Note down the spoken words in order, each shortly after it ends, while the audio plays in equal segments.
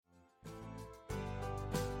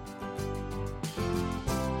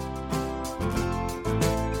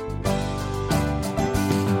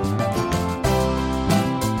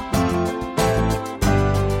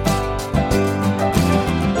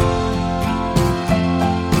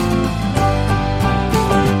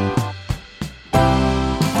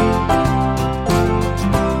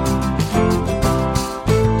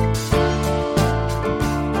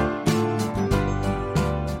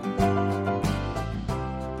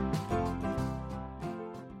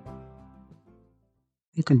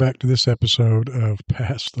Welcome back to this episode of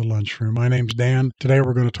Past the Lunchroom. My name's Dan. Today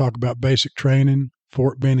we're going to talk about basic training,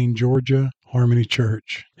 Fort Benning, Georgia, Harmony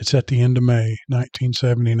Church. It's at the end of May,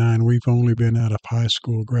 1979. We've only been out of high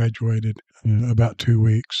school, graduated about 2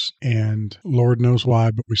 weeks, and Lord knows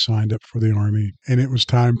why, but we signed up for the Army, and it was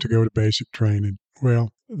time to go to basic training. Well,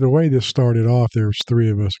 the way this started off, there was three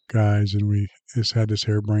of us guys, and we just had this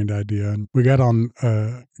harebrained idea, and we got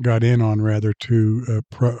in on two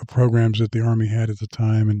programs that the Army had at the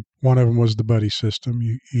time, and one of them was the buddy system.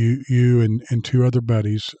 You and two other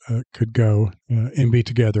buddies could go and be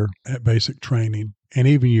together at basic training, and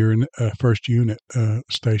even your first unit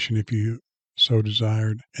station if you so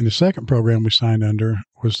desired. And the second program we signed under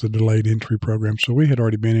was the delayed entry program, so we had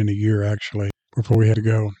already been in a year actually before we had to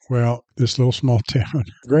go. Well, this little small town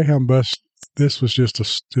Greyhound bus. This was just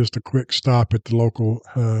a quick stop at the local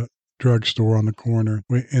drugstore on the corner.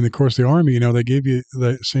 And of course, the Army,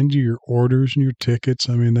 they send you your orders and your tickets.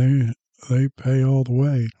 I mean, they pay all the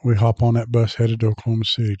way. We hop on that bus headed to Oklahoma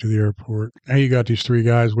City to the airport. Now you got these three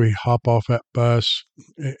guys. We hop off that bus.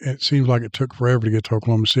 It seems like it took forever to get to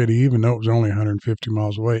Oklahoma City, even though it was only 150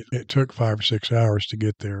 miles away. It took 5 or 6 hours to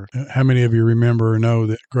get there. How many of you remember or know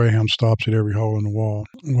that Greyhound stops at every hole in the wall?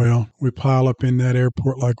 Well, we pile up in that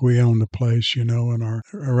airport like we own the place, in our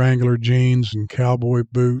Wrangler jeans and cowboy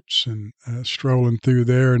boots and strolling through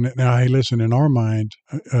there. And now, hey, listen, in our mind,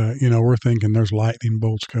 we're thinking there's lightning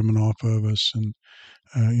bolts coming off of us and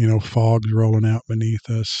fog's rolling out beneath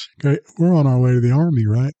us. Okay, we're on our way to the Army,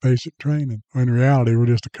 right? Basic training. In reality, we're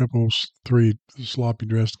just a couple, three sloppy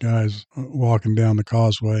dressed guys walking down the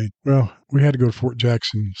causeway. Well, we had to go to Fort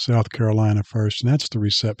Jackson, South Carolina first, and that's the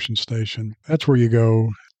reception station. That's where you go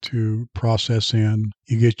to process in.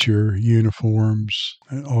 You get your uniforms,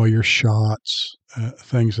 all your shots,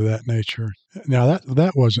 things of that nature. Now,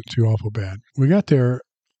 that wasn't too awful bad. We got there.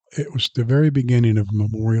 It was the very beginning of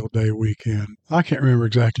Memorial Day weekend. I can't remember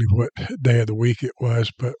exactly what day of the week it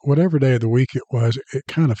was, but whatever day of the week it was, it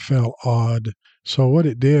kind of felt odd. So what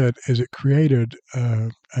it did is it created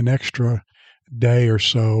an extra day or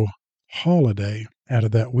so holiday out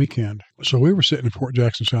of that weekend. So we were sitting in Fort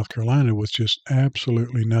Jackson, South Carolina with just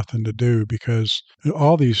absolutely nothing to do because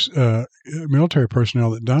all these military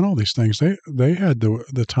personnel that done all these things, they had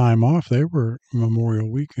the time off. They were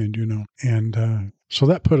Memorial weekend, and so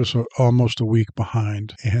that put us almost a week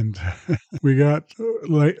behind. And we got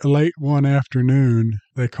late one afternoon,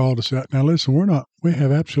 they called us out. Now listen, we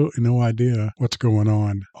have absolutely no idea what's going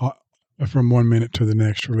on from 1 minute to the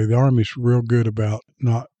next. Really, the Army's real good about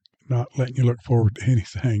not letting you look forward to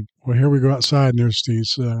anything. Well, here we go outside, and there's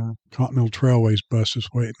these Continental Trailways buses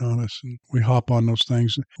waiting on us, and we hop on those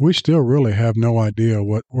things. We still really have no idea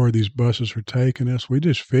where these buses are taking us. We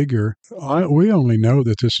just figure, we only know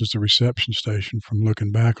that this is the reception station from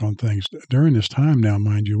looking back on things. During this time now,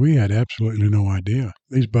 mind you, we had absolutely no idea.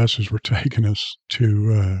 These buses were taking us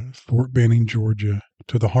to Fort Benning, Georgia,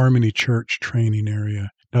 to the Harmony Church training area.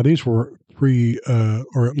 Now, these were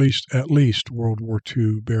or at least World War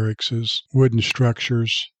II barracks, wooden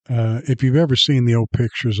structures. If you've ever seen the old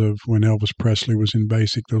pictures of when Elvis Presley was in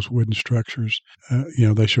basic, those wooden structures,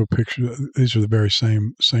 they show pictures. These are the very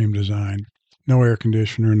same design. No air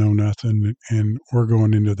conditioner, no nothing, and we're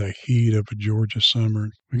going into the heat of a Georgia summer.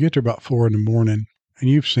 We get there about 4 a.m. And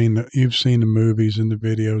you've seen the movies and the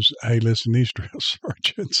videos. Hey, listen, these drill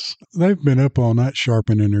sergeants, they've been up all night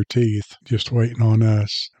sharpening their teeth, just waiting on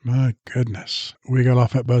us. My goodness. We got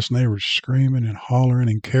off that bus and they were screaming and hollering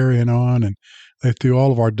and carrying on. And they threw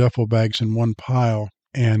all of our duffel bags in one pile.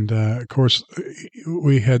 And, of course,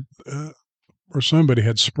 we had, or somebody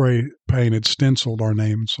had spray painted, stenciled our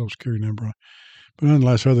name and Social Security number. But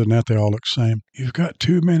nonetheless, other than that, they all look the same. You've got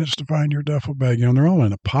 2 minutes to find your duffel bag. And they're all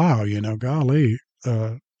in a pile, golly.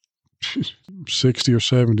 60 or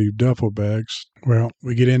 70 duffel bags. Well,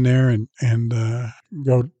 we get in there and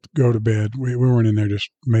go to bed. We weren't in there just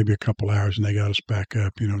maybe a couple hours, and they got us back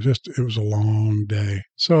up. It was a long day.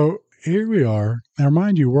 So here we are. Now,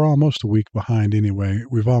 mind you, we're almost a week behind anyway.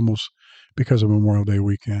 We've almost, because of Memorial Day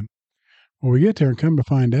weekend. Well, we get there and come to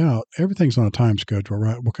find out, everything's on a time schedule,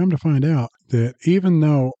 right? We'll come to find out that even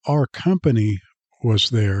though our company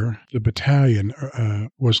was there, the battalion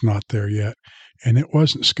was not there yet, and it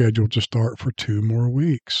wasn't scheduled to start for 2 more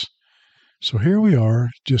weeks. So here we are,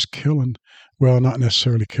 just not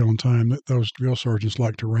necessarily killing time. Those drill sergeants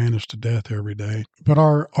like to ran us to death every day. But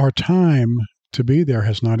our time to be there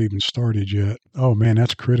has not even started yet. Oh, man,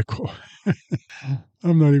 that's critical.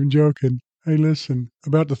 I'm not even joking. Hey, listen,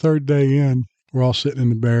 about the 3rd day in, we're all sitting in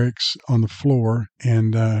the barracks on the floor,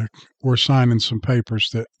 and we're signing some papers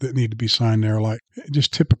that need to be signed there, like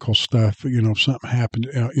just typical stuff. If something happens,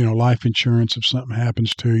 life insurance, if something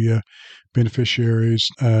happens to you, beneficiaries,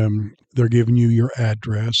 they're giving you your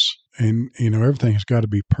address, and everything has got to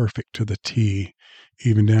be perfect to the T,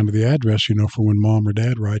 even down to the address, for when mom or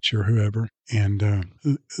dad writes you or whoever. And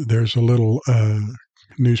there's a little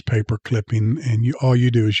newspaper clipping, and all you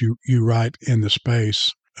do is you write in the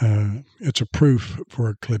space. It's a proof for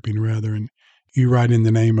a clipping, rather, and you write in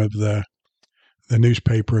the name of the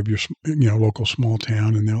newspaper of your local small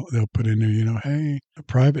town, and they'll put in there, hey,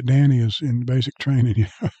 Private Danny is in basic training.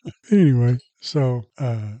 Anyway, so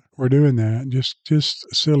we're doing that, just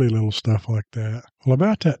silly little stuff like that. Well,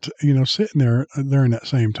 about that, sitting there during that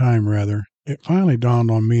same time, rather, it finally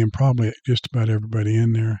dawned on me, and probably just about everybody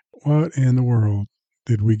in there, what in the world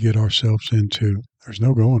did we get ourselves into? There's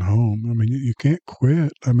no going home. I mean, you can't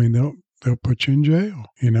quit. I mean, they'll put you in jail.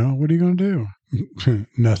 What are you going to do?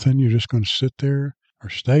 Nothing. You're just going to sit there, or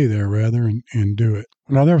stay there rather, and do it.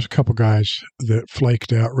 Now, there was a couple guys that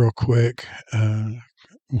flaked out real quick.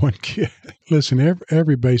 One kid, listen,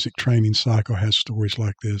 every basic training cycle has stories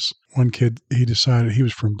like this. One kid, he decided, he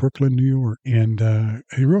was from Brooklyn, New York, and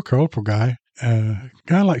he's a real colorful guy. Kind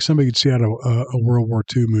of like somebody you'd see out of a World War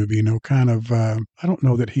II movie, kind of, I don't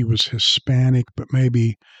know that he was Hispanic, but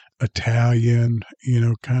maybe Italian,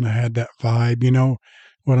 kind of had that vibe,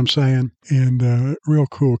 what I'm saying? And real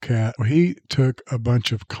cool cat. Well, he took a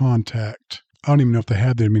bunch of Contact. I don't even know if they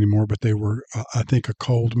have them anymore, but they were, I think, a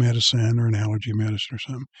cold medicine or an allergy medicine or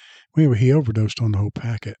something. Anyway, he overdosed on the whole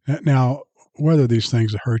packet. Now, whether these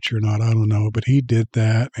things hurt you or not, I don't know, but he did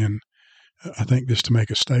that, and I think just to make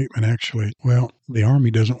a statement, actually. Well, the Army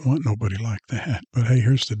doesn't want nobody like that. But hey,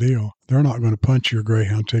 here's the deal. They're not going to punch your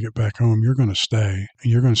Greyhound ticket back home. You're going to stay.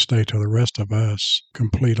 And you're going to stay till the rest of us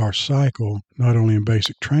complete our cycle, not only in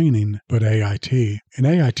basic training, but AIT. And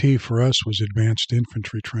AIT for us was advanced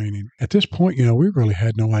infantry training. At this point, we really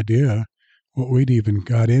had no idea what we'd even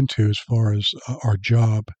got into as far as our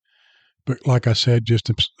job. But like I said,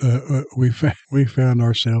 just we found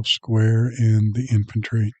ourselves square in the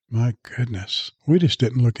infantry. My goodness. We just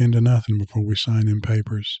didn't look into nothing before we signed in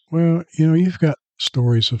papers. Well, you've got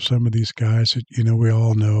stories of some of these guys that, we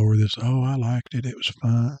all know, or this, oh, I liked it. It was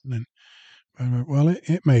fun. And well,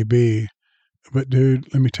 it may be. But, dude,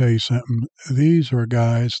 let me tell you something. These are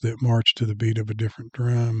guys that march to the beat of a different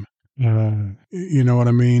drum. You know what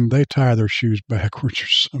I mean? They tie their shoes backwards or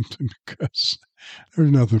something, because there's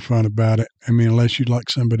nothing fun about it. I mean, unless you'd like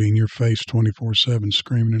somebody in your face 24/7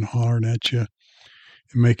 screaming and hollering at you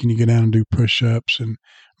and making you get down and do push-ups and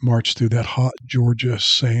march through that hot Georgia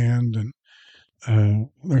sand. And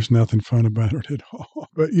there's nothing fun about it at all.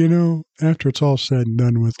 But, after it's all said and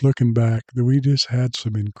done with, looking back, we just had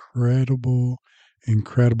some incredible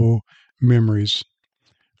memories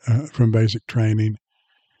from basic training.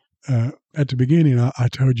 At the beginning, I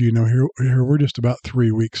told you, here we're just about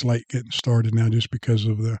 3 weeks late getting started now, just because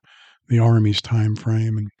of the Army's time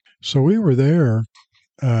frame. And so we were there,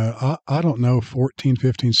 I don't know, 14,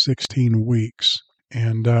 15, 16 weeks.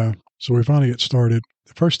 And so we finally get started.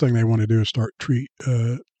 The first thing they want to do is start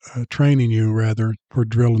training you, rather, for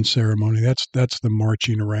drill and ceremony. That's the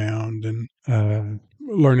marching around and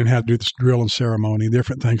learning how to do this drill and ceremony,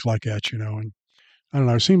 different things like that, And I don't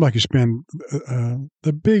know. It seemed like you spend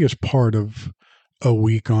the biggest part of a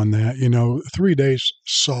week on that. 3 days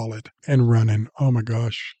solid and running. Oh my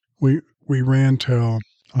gosh, we ran till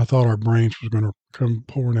I thought our brains was going to come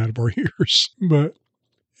pouring out of our ears. But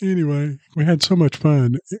anyway, we had so much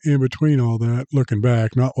fun in between all that. Looking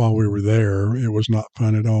back, not while we were there, it was not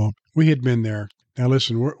fun at all. We had been there. Now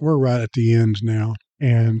listen, we're right at the end now,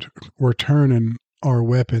 and we're turning our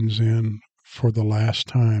weapons in for the last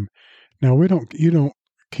time. Now, you don't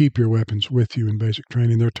keep your weapons with you in basic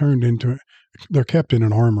training. They're kept in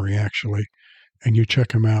an armory, actually, and you check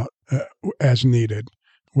them out as needed,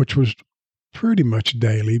 which was pretty much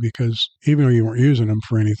daily, because even though you weren't using them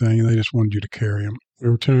for anything, they just wanted you to carry them. We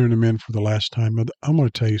were turning them in for the last time. But I'm going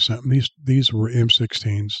to tell you something. These were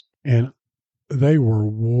M16s, and they were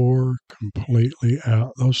wore completely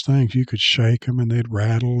out. Those things, you could shake them and they'd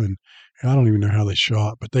rattle, and I don't even know how they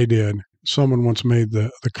shot, but they did. Someone once made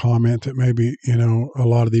the comment that maybe, a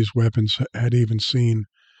lot of these weapons had even seen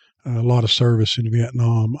a lot of service in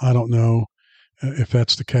Vietnam. I don't know if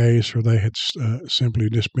that's the case, or they had simply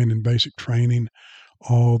just been in basic training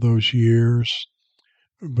all those years.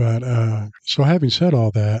 But so having said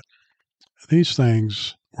all that, these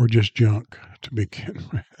things were just junk to begin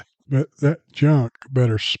with. But that junk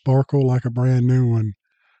better sparkle like a brand new one,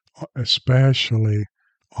 especially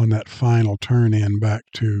on that final turn in back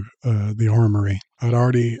to the armory. I'd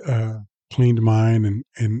already cleaned mine,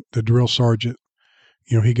 and the drill sergeant,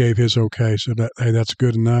 he gave his okay, said that, hey, that's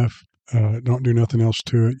good enough. Don't do nothing else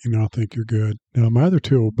to it. I think you're good. Now, my other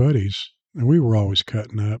two old buddies, and we were always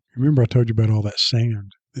cutting up. Remember I told you about all that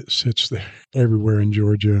sand that sits there everywhere in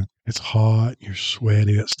Georgia? It's hot, you're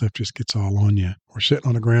sweaty, that stuff just gets all on you. We're sitting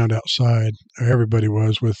on the ground outside. Everybody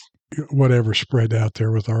was, with whatever spread out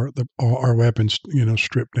there, with our weapons,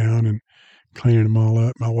 stripped down and cleaning them all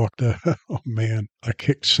up. And I walked up. Oh man, I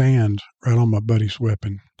kicked sand right on my buddy's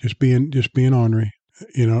weapon. Just being ornery.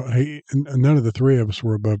 Hey, none of the three of us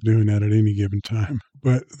were above doing that at any given time.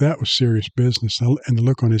 But that was serious business. And the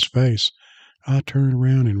look on his face, I turned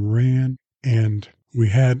around and ran, and we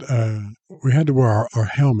had to wear our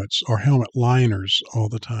helmets, our helmet liners all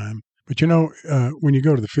the time. But when you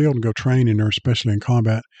go to the field and go training, or especially in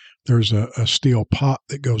combat, there's a steel pot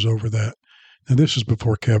that goes over that. Now, this is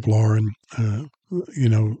before Kevlar and,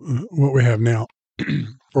 what we have now.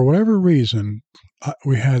 For whatever reason,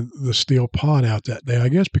 we had the steel pot out that day, I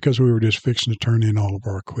guess because we were just fixing to turn in all of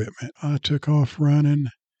our equipment. I took off running,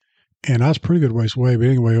 and I was pretty good ways away. But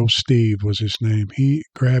anyway, old Steve was his name. He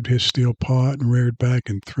grabbed his steel pot and reared back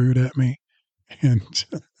and threw it at me and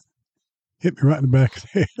hit me right in the back of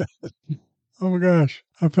the head. Oh, my gosh.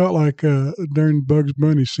 I felt like darn Bugs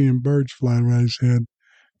Bunny seeing birds flying around his head,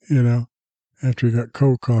 after he got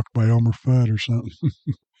cold cocked by Elmer Fudd or something.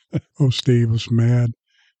 Oh, Steve was mad.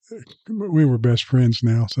 We were best friends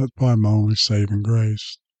now, so that's probably my only saving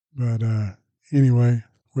grace. But anyway,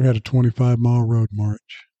 we had a 25-mile road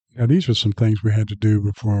march. Now, these were some things we had to do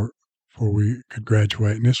before we could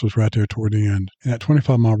graduate, and this was right there toward the end. And that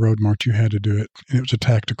 25-mile road march, you had to do it, and it was a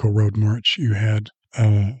tactical road march. You had,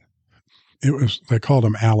 they called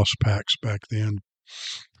them Alice packs back then.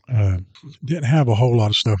 Didn't have a whole lot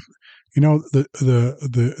of stuff.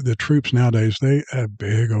 The troops nowadays, they have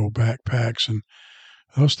big old backpacks, and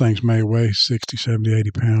those things may weigh 60, 70,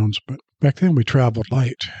 80 pounds. But back then we traveled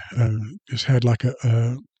light. Just had like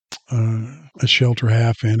a shelter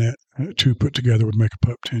half in it. Two put together would make a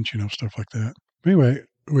pup tent, stuff like that. Anyway,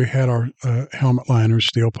 we had our helmet liners,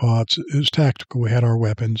 steel pots. It was tactical. We had our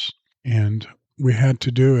weapons, and we had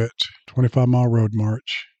to do it 25-mile road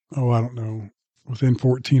march. Oh, I don't know, within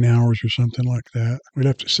 14 hours or something like that. We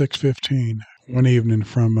left at 6:15 one evening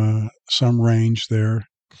from some range there.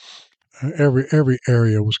 Every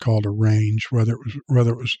area was called a range, whether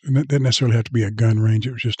it didn't necessarily have to be a gun range.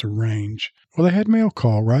 It was just a range. Well, they had mail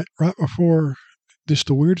call right before. Just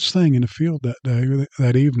the weirdest thing in the field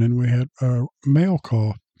that evening, we had a mail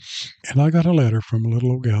call, and I got a letter from a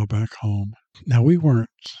little old gal back home. Now, we weren't,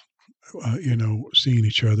 seeing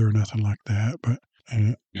each other or nothing like that, but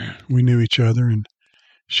we knew each other, and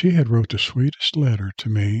she had wrote the sweetest letter to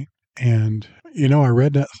me. And, I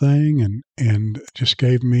read that thing and just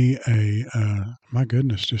gave me my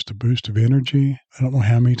goodness, just a boost of energy. I don't know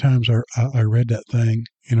how many times I read that thing,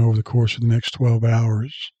 over the course of the next 12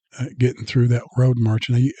 hours, getting through that road march.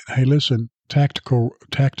 And hey, listen, tactical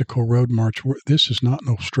road march. This is not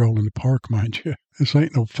no stroll in the park, mind you. This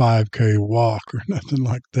ain't no 5K walk or nothing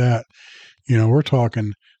like that. We're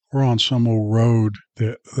talking, we're on some old road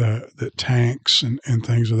that tanks and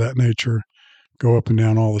things of that nature go up and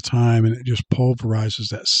down all the time, and it just pulverizes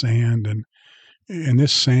that sand, and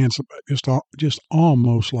this sand's just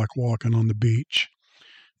almost like walking on the beach,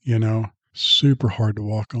 super hard to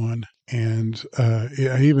walk on. And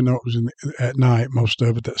even though it was at night, most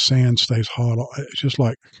of it, that sand stays hot. It's just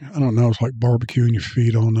like, I don't know, it's like barbecuing your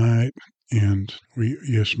feet all night. And we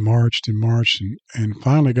just marched and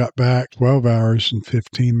finally got back 12 hours and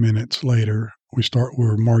 15 minutes later. We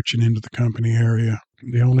were marching into the company area.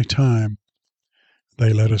 The only time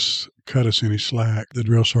they let us cut us any slack, the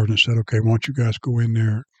drill sergeant said, okay, why don't you guys go in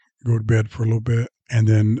there, go to bed for a little bit, and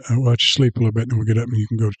then let you sleep a little bit, and then we'll get up and you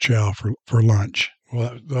can go to chow for lunch.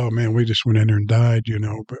 Well, we just went in there and died,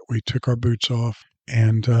 but we took our boots off,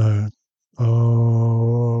 and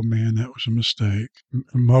oh man, that was a mistake.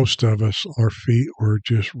 Most of us, our feet were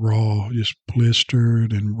just raw, just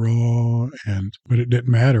blistered and raw, but it didn't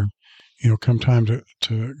matter. Come time to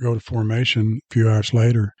go to formation a few hours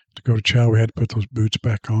later, to go to chow, we had to put those boots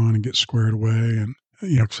back on and get squared away. And,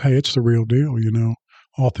 'cause, hey, it's the real deal,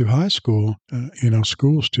 all through high school,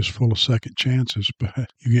 school's just full of second chances,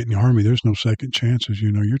 but you get in the Army, there's no second chances.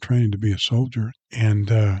 You're training to be a soldier.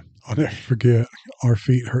 And I'll never forget, our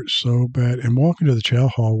feet hurt so bad. And walking to the chow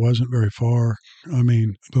hall wasn't very far. I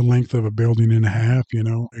mean, the length of a building and a half, we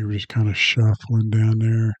were just kind of shuffling down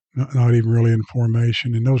there, not even really in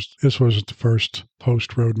formation. And this wasn't the first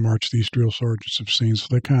post-road march these drill sergeants have seen, so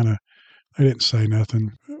they kind of They didn't say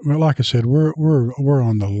nothing. Well, like I said, we're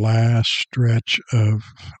on the last stretch of,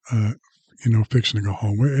 fixing to go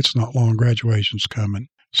home. It's not long. Graduation's coming.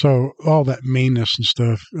 So all that meanness and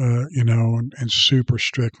stuff, and super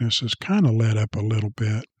strictness has kind of let up a little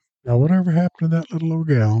bit. Now, whatever happened to that little old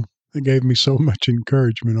gal that gave me so much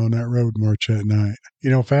encouragement on that road march that night?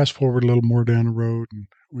 Fast forward a little more down the road, and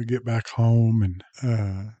we get back home,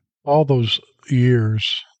 and all those years,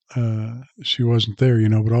 she wasn't there,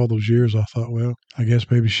 but all those years I thought, well, I guess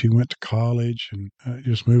maybe she went to college and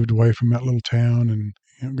just moved away from that little town and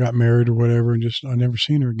got married or whatever, and just I never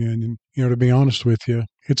seen her again. And to be honest with you,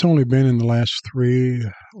 it's only been in the last 3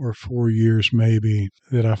 or 4 years maybe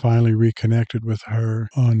that I finally reconnected with her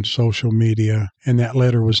on social media, and that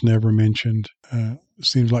letter was never mentioned. It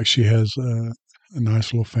seems like she has a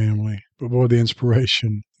nice little family, but boy, the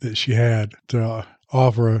inspiration that she had to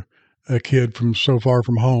offer a kid from so far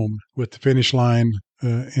from home with the finish line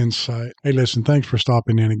in sight. Hey, listen, thanks for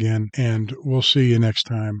stopping in again, and we'll see you next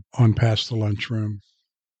time on Past the Lunchroom.